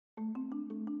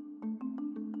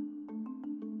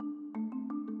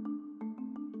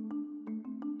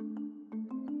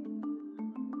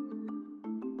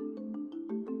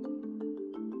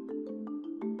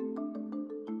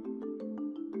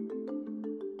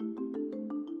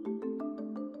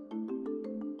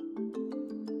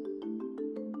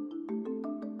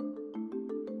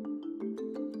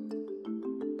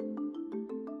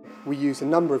we use a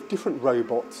number of different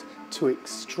robots to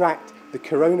extract the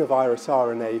coronavirus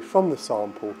RNA from the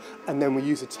sample, and then we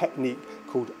use a technique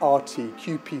called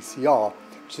RT-qPCR,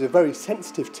 which is a very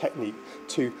sensitive technique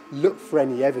to look for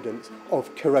any evidence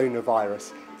of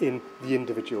coronavirus in the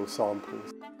individual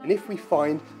samples. And if we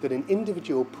find that an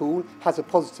individual pool has a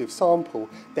positive sample,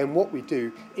 then what we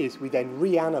do is we then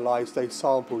reanalyse those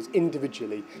samples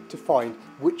individually to find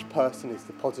which person is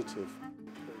the positive.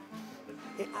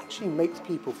 It actually makes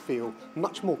people feel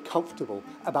much more comfortable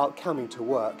about coming to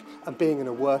work and being in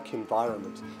a work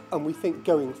environment. And we think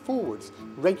going forwards,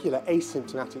 regular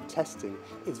asymptomatic testing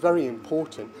is very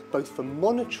important, both for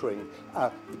monitoring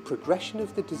the progression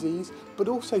of the disease, but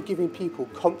also giving people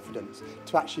confidence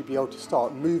to actually be able to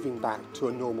start moving back to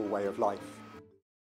a normal way of life.